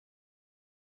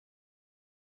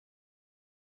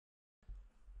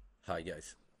Hi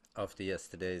guys. After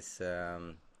yesterday's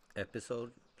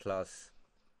episode, plus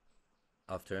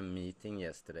after a meeting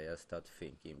yesterday, I started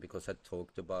thinking because I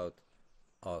talked about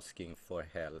asking for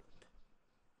help.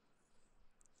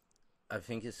 I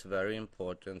think it's very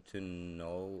important to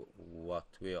know what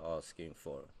we are asking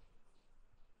for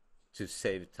to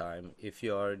save time. If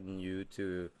you are new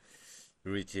to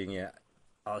reaching,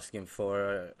 asking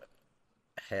for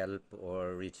help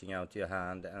or reaching out your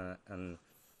hand, and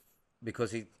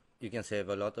because you can save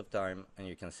a lot of time and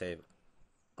you can save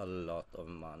a lot of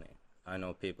money. I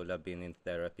know people that have been in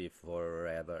therapy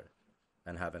forever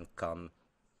and haven't come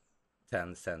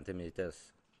 10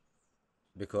 centimeters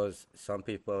because some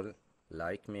people,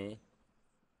 like me,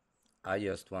 I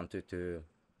just wanted to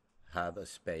have a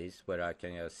space where I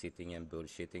can just sitting and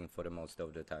bullshitting for the most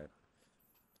of the time.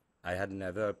 I had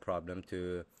never a problem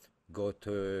to go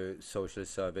to social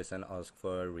service and ask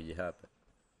for a rehab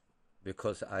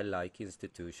because I like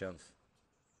institutions.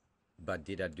 But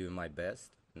did I do my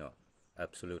best? No,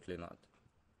 absolutely not.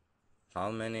 How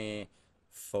many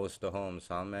foster homes,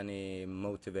 how many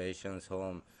motivations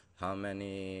home, how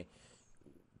many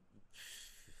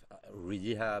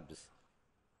rehabs?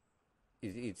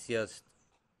 It's just,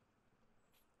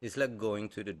 it's like going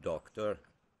to the doctor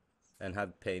and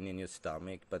have pain in your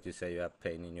stomach, but you say you have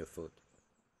pain in your foot.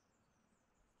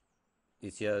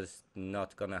 It's just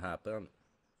not gonna happen.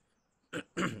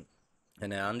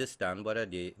 And I understand what I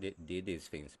did these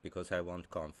things because I want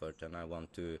comfort and I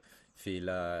want to feel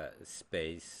a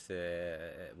space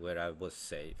where I was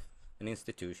safe. An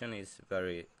institution is a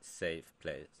very safe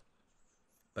place,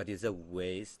 but it's a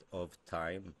waste of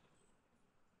time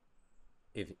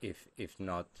if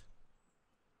not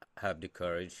have the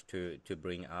courage to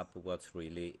bring up what's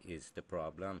really is the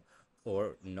problem,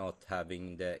 or not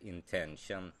having the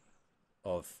intention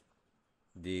of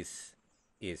this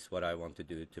is what I want to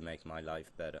do to make my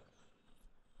life better.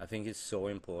 I think it's so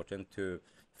important to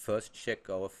first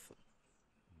check off,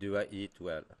 do I eat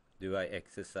well? Do I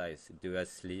exercise? Do I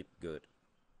sleep good?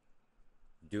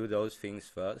 Do those things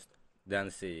first,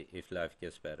 then see if life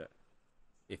gets better.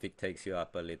 If it takes you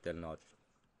up a little notch,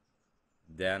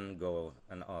 then go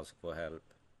and ask for help.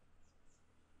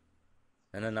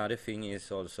 And another thing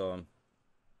is also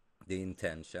the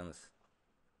intentions.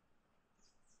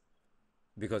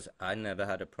 Because I never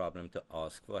had a problem to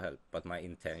ask for help, but my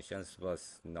intentions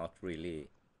was not really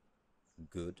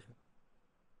good.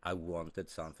 I wanted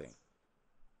something.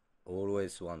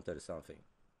 Always wanted something.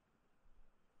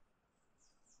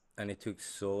 And it took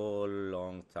so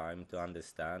long time to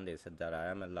understand this that I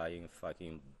am a lying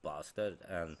fucking bastard,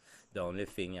 and the only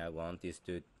thing I want is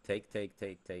to take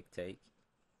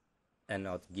and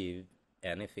not give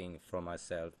anything from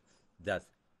myself that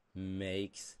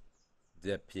makes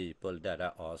the people that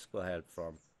I ask for help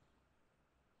from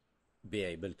be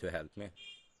able to help me.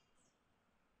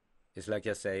 It's like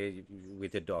I say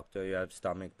with the doctor, you have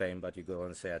stomach pain, but you go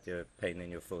and say that you have pain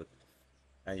in your foot,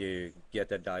 and you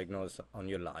get a diagnosis on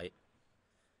your lie.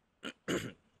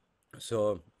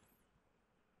 So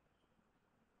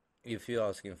if you're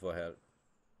asking for help,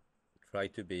 try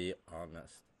to be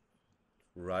honest.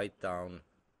 Write down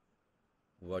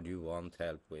what you want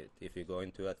help with. If you're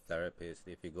going to a therapist,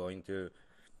 if you're going to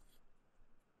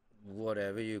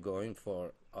whatever you're going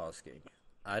for, asking.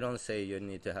 I don't say you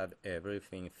need to have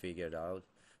everything figured out,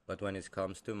 but when it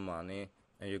comes to money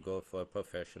and you go for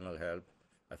professional help,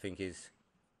 I think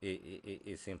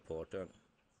it's important.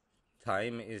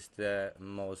 Time is the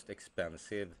most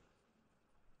expensive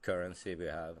currency we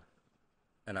have,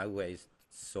 and I waste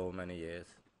so many years.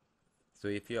 So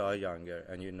if you are younger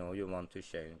and you know you want to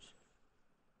change,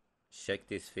 check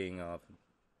this thing off.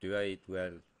 Do I eat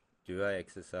well? Do I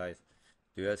exercise?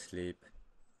 Do I sleep?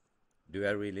 Do I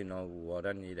really know what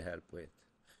I need help with?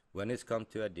 When it's come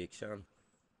to addiction,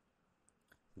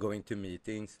 going to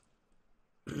meetings,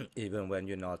 even when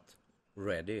you're not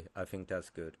ready, I think that's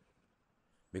good.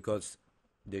 Because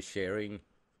the sharing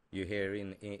you hear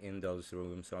in those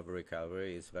rooms of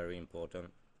recovery is very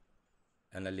important.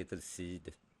 And a little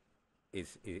seed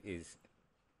is is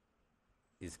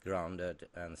is grounded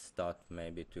and start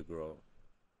maybe to grow.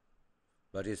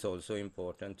 But it's also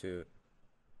important to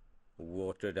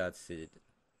water that seed.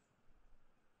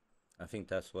 I think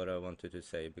that's what I wanted to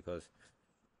say because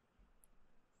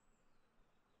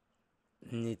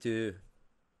need to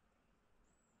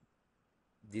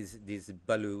this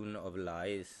balloon of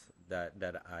lies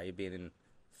that I've been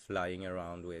flying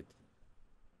around with.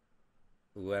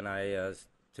 When I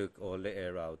took all the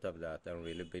air out of that and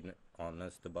really been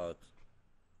honest about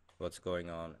what's going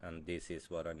on and this is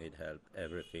what I need help,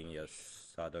 everything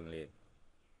just suddenly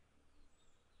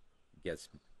gets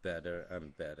better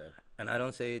and better. And I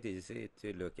don't say it easy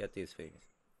to look at these things.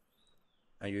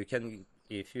 And you can,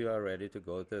 if you are ready to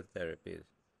go to therapy,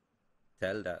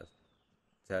 tell that.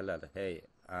 Tell that, hey,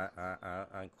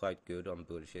 I'm quite good on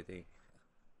bullshitting,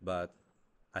 but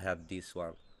I have this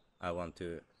one. I want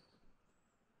to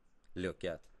look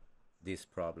at this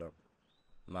problem,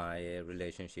 my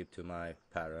relationship to my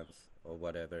parents, or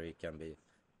whatever it can be,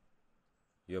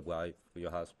 your wife,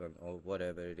 your husband, or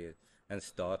whatever it is, and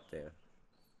start there.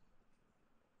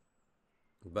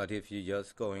 But if you're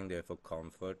just going there for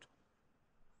comfort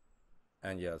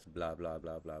and just blah blah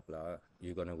blah blah blah,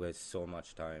 you're gonna waste so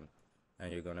much time,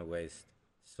 and you're gonna waste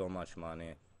so much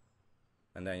money,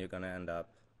 and then you're gonna end up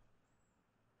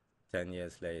 10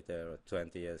 years later or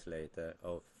 20 years later,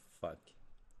 oh fuck.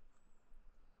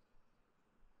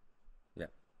 Yeah,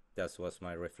 that was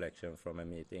my reflection from a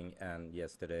meeting and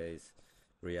yesterday's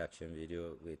reaction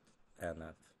video with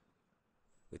NF.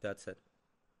 With that said,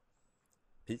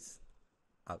 peace.